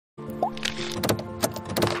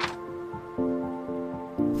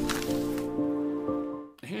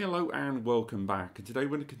Hello and welcome back, and today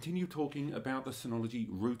we're going to continue talking about the Synology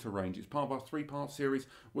router range. It's part of our three-part series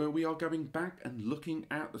where we are going back and looking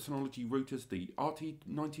at the Synology routers, the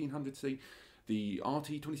RT1900C, the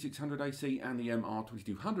RT2600AC and the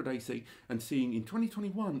MR2200AC, and seeing in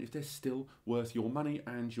 2021 if they're still worth your money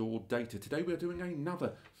and your data. Today we're doing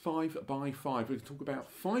another 5x5. We're going to talk about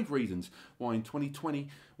 5 reasons why in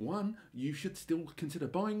 2021 you should still consider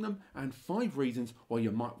buying them, and 5 reasons why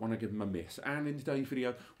you might want to give them a miss. And in today's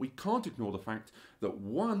video we can't ignore the fact that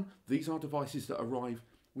 1, these are devices that arrive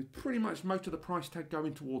with pretty much most of the price tag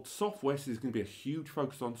going towards software, so there's going to be a huge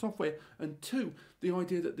focus on software, and 2, the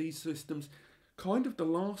idea that these systems, kind of the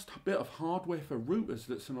last bit of hardware for routers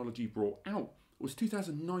that Synology brought out was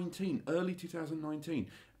 2019, early 2019,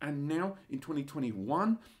 and now in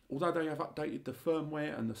 2021, although they have updated the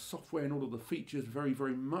firmware and the software and all of the features very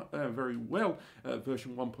well,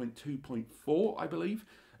 version 1.2.4 I believe,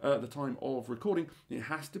 at the time of recording, it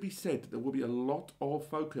has to be said that there will be a lot of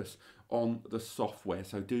focus on the software,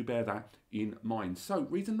 so do bear that in mind. So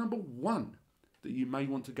reason number 1 that you may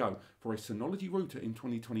want to go for a Synology router in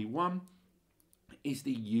 2021 is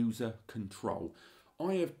the user control.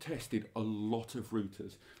 I have tested a lot of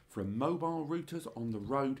routers, from mobile routers on the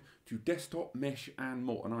road to desktop, mesh and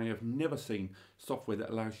more, and I have never seen software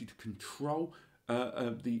that allows you to control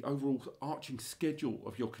the overall arching schedule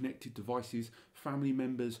of your connected devices, family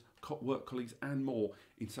members, work colleagues and more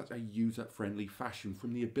in such a user-friendly fashion.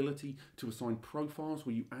 From the ability to assign profiles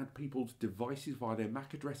where you add people's devices via their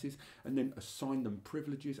MAC addresses and then assign them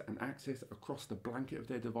privileges and access across the blanket of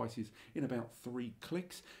their devices in about 3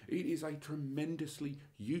 clicks. It is a tremendously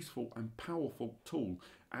useful and powerful tool,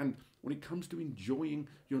 and when it comes to enjoying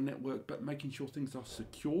your network but making sure things are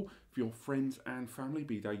secure for your friends and family,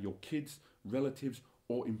 be they your kids, relatives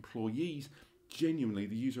or employees, genuinely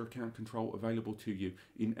the user account control available to you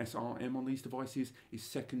in SRM on these devices is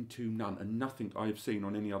second to none, and nothing I have seen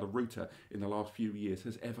on any other router in the last few years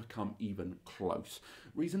has ever come even close.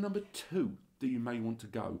 Reason number 2 that you may want to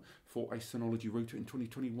go for a Synology router in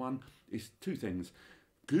 2021 is 2 things: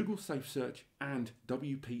 Google Safe Search and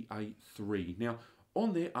WPA3. Now,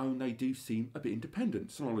 on their own, they do seem a bit independent.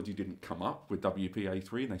 Synology didn't come up with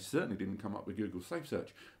WPA3 and they certainly didn't come up with Google Safe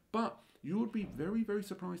Search, but you would be very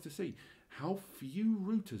surprised to see how few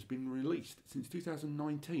routers been released since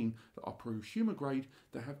 2019 that are prosumer grade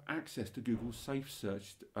that have access to Google's Safe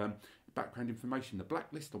Search background information, the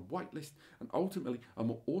blacklist, the whitelist, and ultimately a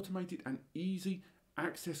more automated and easy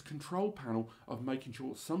access control panel of making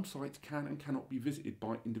sure some sites can and cannot be visited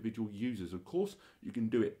by individual users. Of course, you can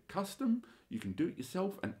do it custom, you can do it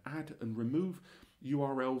yourself and add and remove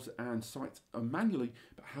URLs and sites manually,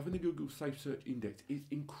 but having the Google Safe Search index is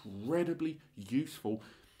incredibly useful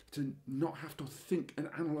to not have to think and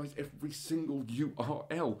analyze every single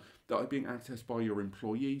URL that are being accessed by your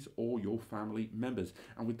employees or your family members.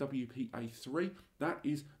 And with WPA3, that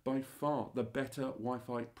is by far the better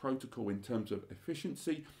Wi-Fi protocol in terms of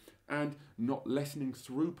efficiency and not lessening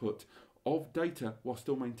throughput of data while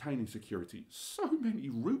still maintaining security. So many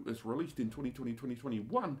routers released in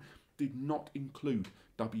 2020-2021 did not include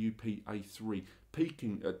WPA3,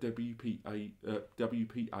 peaking at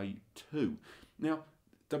WPA2. Now,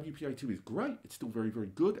 WPA2 is great, it's still very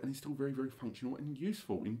good, and it's still very functional and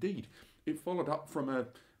useful indeed. It followed up from a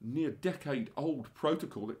near decade-old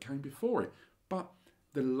protocol that came before it, but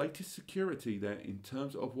the latest security there in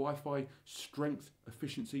terms of Wi-Fi strength,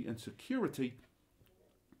 efficiency and security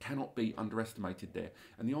cannot be underestimated there.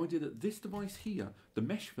 And the idea that this device here, the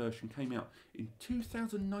mesh version, came out in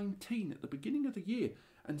 2019 at the beginning of the year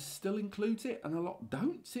and still includes it, and a lot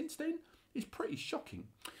don't since then, is pretty shocking.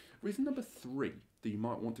 Reason number 3 that you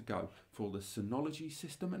might want to go for the Synology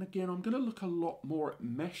system, and again I'm going to look a lot more at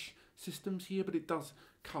mesh systems here, but it does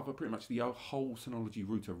cover pretty much the whole Synology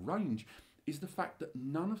router range, is the fact that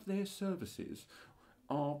none of their services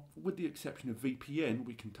are, with the exception of VPN,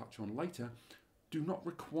 we can touch on later, do not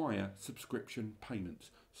require subscription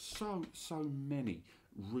payments. So many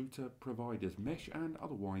router providers, mesh and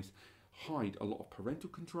otherwise, hide a lot of parental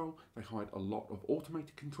control, they hide a lot of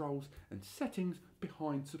automated controls and settings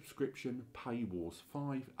behind subscription paywalls.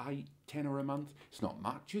 5, 8, 10 a month, it's not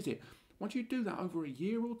much, is it? Once you do that over a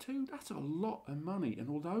year or 2, that's a lot of money, and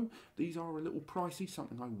although these are a little pricey,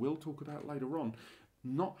 something I will talk about later on,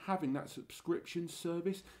 not having that subscription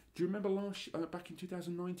service. Do you remember back in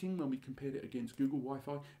 2019 when we compared it against Google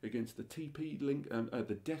Wi-Fi, against the TP-Link,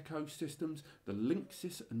 the Deco systems, the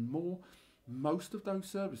Linksys and more? Most of those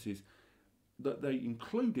services that they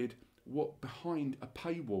included were behind a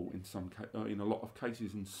paywall in a lot of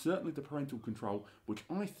cases, and certainly the parental control, which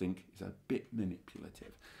I think is a bit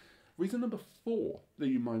manipulative. Reason number 4 that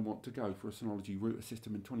you might want want to go for a Synology router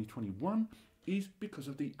system in 2021 is because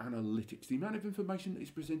of the analytics. The amount of information that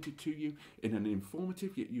is presented to you in an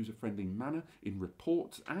informative yet user-friendly manner in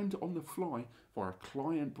reports and on the fly via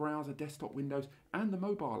client browser, desktop windows and the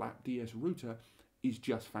mobile app DS router is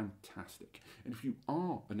just fantastic. And if you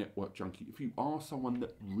are a network junkie, if you are someone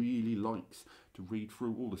that really likes to read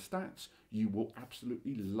through all the stats, you will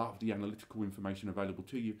absolutely love the analytical information available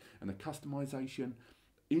to you and the customization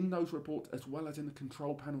in those reports as well as in the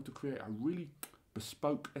control panel to create a really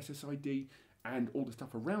bespoke SSID and all the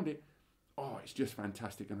stuff around it. Oh, it's just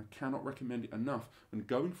fantastic, and I cannot recommend it enough when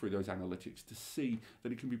going through those analytics to see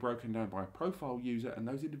that it can be broken down by a profile user and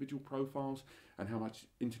those individual profiles and how much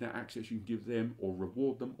internet access you can give them or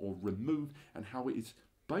reward them or remove, and how it is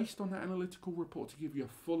based on that analytical report to give you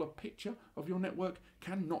a fuller picture of your network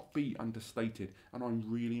cannot be understated, and I'm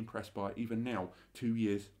really impressed by it even now, 2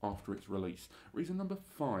 years after its release. Reason number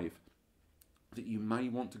 5 that you may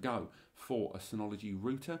want to go for a Synology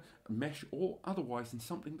router, mesh or otherwise, and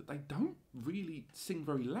something that they don't really sing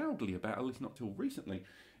very loudly about, at least not till recently,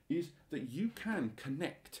 is that you can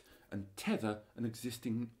connect and tether an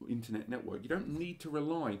existing internet network. You don't need to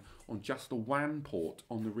rely on just the WAN port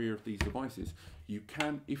on the rear of these devices. You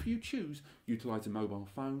can, if you choose, utilize a mobile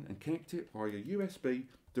phone and connect it via USB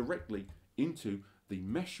directly into the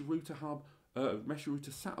mesh router hub, mesh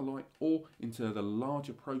router satellite, or into the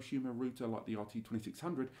larger prosumer router like the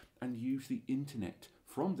RT2600, and use the internet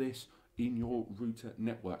from this in your router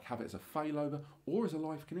network. Have it as a failover or as a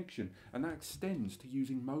live connection, and that extends to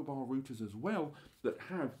using mobile routers as well that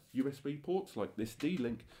have USB ports like this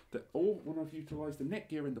D-Link, that, or when I've utilized the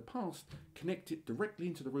Netgear in the past, connect it directly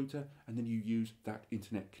into the router and then you use that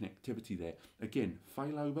internet connectivity there. Again,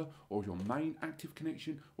 failover or your main active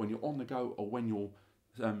connection when you're on the go or when you're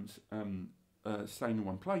staying in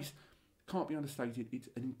one place. Can't be understated. It's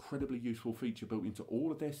an incredibly useful feature built into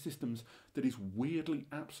all of their systems that is weirdly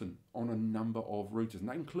absent on a number of routers, and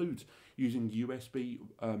that includes using USB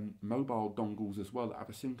mobile dongles as well that have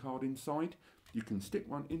a SIM card inside. You can stick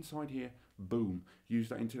one inside here, boom, use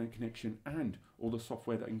that internet connection and all the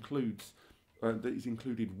software that includes that is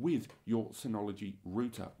included with your Synology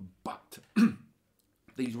router. But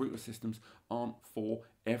these router systems aren't for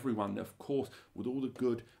everyone. Of course, with all the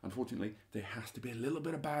good, unfortunately, there has to be a little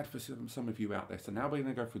bit of bad for some of you out there. So now we're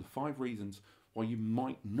going to go through the 5 reasons why you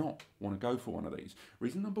might not want to go for one of these.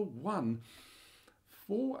 Reason number 1,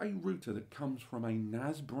 for a router that comes from a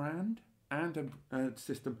NAS brand and a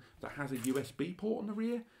system that has a USB port on the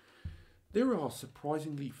rear, there are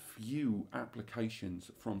surprisingly few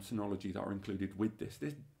applications from Synology that are included with this.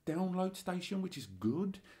 There's download station, which is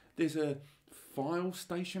good. There's a file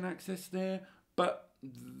station access there, but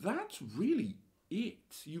that's really it.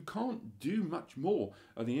 You can't do much more.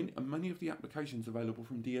 Many of the applications available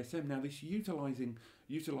from DSM. Now, this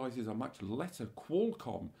utilizes a much lesser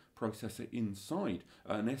Qualcomm processor inside,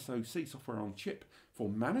 an SoC, software on chip, for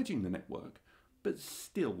managing the network, but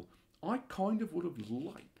still, I kind of would have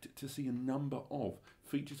liked to see a number of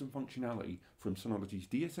features and functionality from Synology's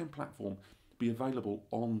DSM platform be available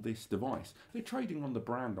on this device. They're trading on the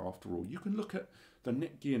brand after all. You can look at the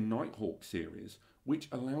Netgear Nighthawk series, which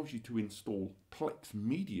allows you to install Plex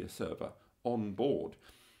Media Server on board.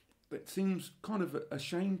 It seems kind of a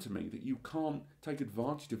shame to me that you can't take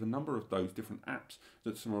advantage of a number of those different apps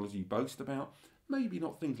that Synology boast about. Maybe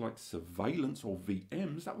not things like surveillance or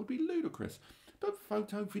VMs, that would be ludicrous. But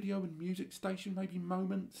photo, video and music station, maybe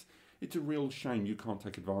moments. It's a real shame you can't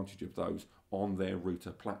take advantage of those on their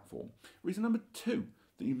router platform. Reason number 2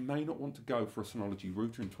 that you may not want to go for a Synology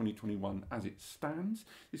router in 2021 as it stands.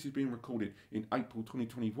 This is being recorded in April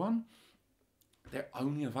 2021. They're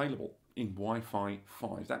only available in Wi-Fi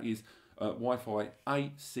 5. That is Wi-Fi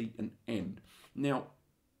A, C and N. Now,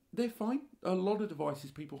 they're fine. A lot of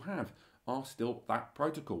devices people have are still that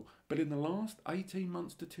protocol. But in the last 18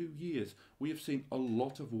 months to 2 years, we have seen a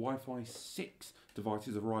lot of Wi-Fi 6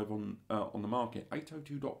 devices arrive on the market.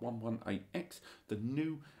 802.118x, the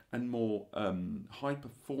new and more high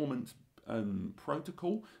performance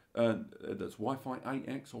protocol that's Wi-Fi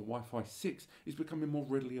 8x or Wi-Fi 6 is becoming more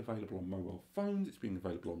readily available on mobile phones. It's being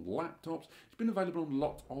available on laptops. It's been available on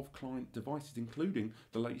lots of client devices, including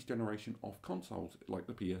the latest generation of consoles like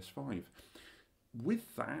the PS5.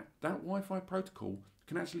 With that Wi-Fi protocol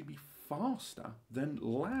can actually be faster than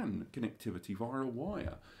LAN connectivity via a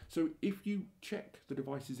wire. So if you check the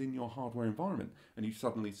devices in your hardware environment and you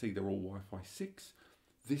suddenly see they're all Wi-Fi 6,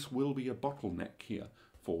 this will be a bottleneck here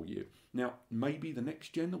for you. Now, maybe the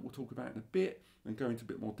next gen that we'll talk about in a bit and go into a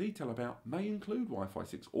bit more detail about may include Wi-Fi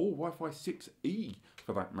 6 or Wi-Fi 6E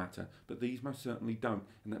for that matter, but these most certainly don't,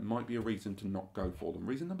 and that might be a reason to not go for them.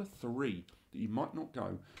 Reason number 3 that you might not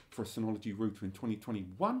go for a Synology router in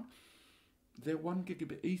 2021, they're 1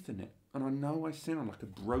 Gigabit Ethernet. And I know I sound like a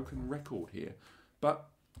broken record here, but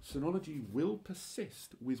Synology will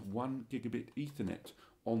persist with 1 Gigabit Ethernet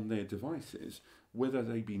on their devices, whether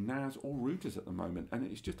they be NAS or routers at the moment.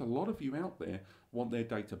 And it's just a lot of you out there want their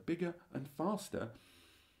data bigger and faster,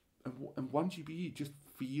 and 1 GBE just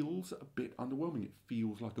feels a bit underwhelming. It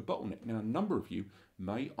feels like a bottleneck. Now, a number of you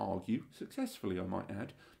may argue, successfully I might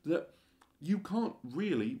add, that you can't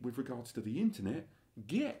really, with regards to the internet,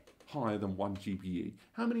 get higher than 1 GBE.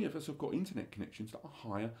 How many of us have got internet connections that are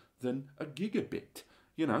higher than a gigabit?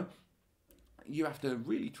 You know, you have to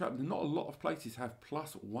really travel. Not a lot of places have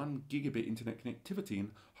plus 1 gigabit internet connectivity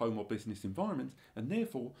in home or business environments, and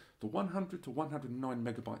therefore the 100 to 109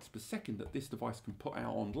 megabytes per second that this device can put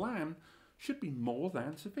out on LAN should be more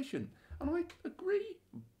than sufficient. And I agree,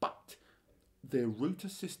 but their router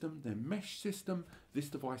system, their mesh system, this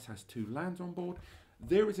device has 2 LANs on board.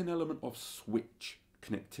 There is an element of switch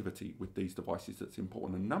connectivity with these devices that's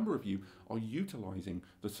important. A number of you are utilizing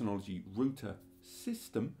the Synology router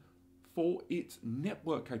system for its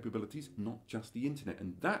network capabilities, not just the internet,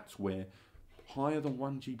 and that's where higher than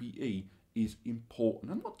 1 GBE is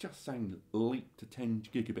important. I'm not just saying leap to 10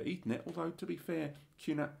 gigabit Ethernet, although to be fair,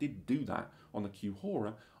 QNAP did do that on the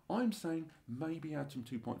QHORA. I'm saying maybe add some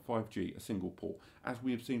 2.5G, a single port, as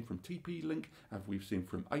we have seen from TP-Link, as we've seen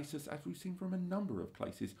from Asus, as we've seen from a number of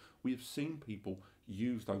places. We have seen people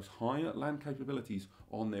use those higher LAN capabilities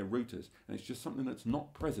on their routers, and it's just something that's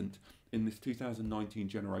not present in this 2019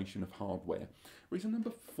 generation of hardware. Reason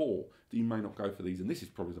number 4 that you may not go for these, and this is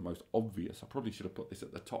probably the most obvious, I probably should have put this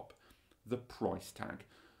at the top, the price tag.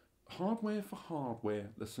 Hardware for hardware,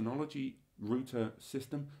 the Synology router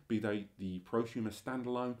system, be they the prosumer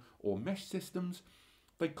standalone or mesh systems,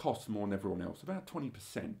 they cost more than everyone else, about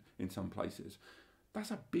 20% in some places.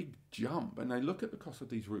 That's a big jump, and they look at the cost of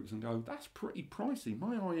these routers and go, that's pretty pricey.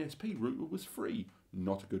 My ISP router was free.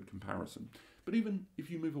 Not a good comparison. But even if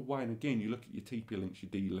you move away, and again, you look at your TP-Links, your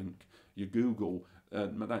D-Link, your Google,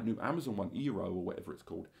 that new Amazon one, Eero or whatever it's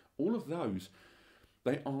called, all of those,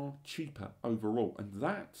 they are cheaper overall, and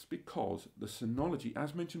that's because the Synology,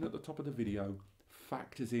 as mentioned at the top of the video,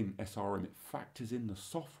 factors in SRM, it factors in the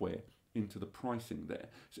software into the pricing there.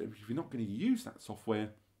 So if you're not going to use that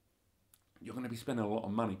software, you're going to be spending a lot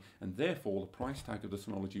of money, and therefore the price tag of the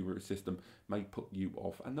Synology router system may put you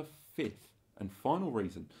off. And the 5th and final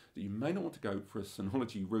reason that you may not want to go for a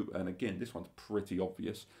Synology router, and again, this one's pretty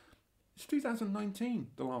obvious, it's 2019,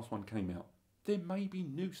 the last one came out. There may be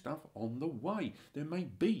new stuff on the way. There may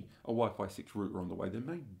be a Wi-Fi 6 router on the way. There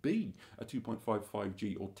may be a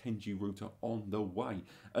 2.55G or 10G router on the way.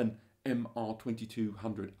 An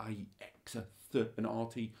MR2200AX, an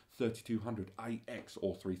RT3200AX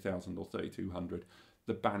or 3000 or 3200.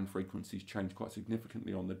 The band frequencies change quite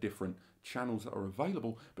significantly on the different channels that are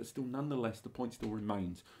available, but still nonetheless the point still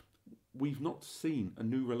remains. We've not seen a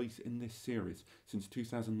new release in this series since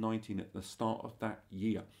 2019 at the start of that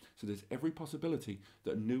year. So there's every possibility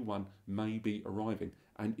that a new one may be arriving.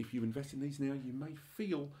 And if you invest in these now, you may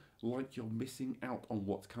feel like you're missing out on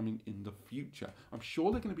what's coming in the future. I'm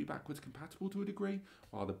sure they're going to be backwards compatible to a degree,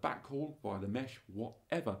 via the backhaul, via the mesh,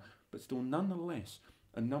 whatever. But still, nonetheless,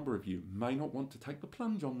 a number of you may not want to take the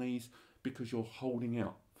plunge on these because you're holding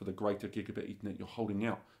out for the greater Gigabit Ethernet, you're holding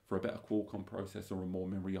out for a better Qualcomm processor and more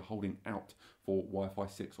memory, you're holding out for Wi-Fi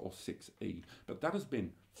 6 or 6E. But that has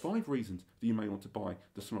been 5 reasons that you may want to buy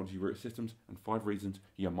the Synology router systems and 5 reasons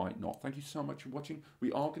you might not. Thank you so much for watching.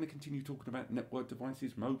 We are going to continue talking about network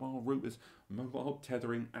devices, mobile routers, mobile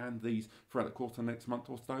tethering, and these throughout the course of the next month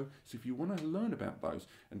or so. So if you want to learn about those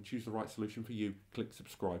and choose the right solution for you, click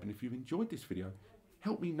subscribe. And if you've enjoyed this video,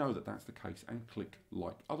 help me know that that's the case and click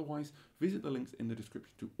like. Otherwise, visit the links in the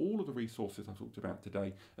description to all of the resources I talked about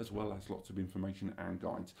today, as well as lots of information and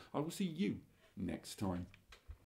guides. I will see you next time.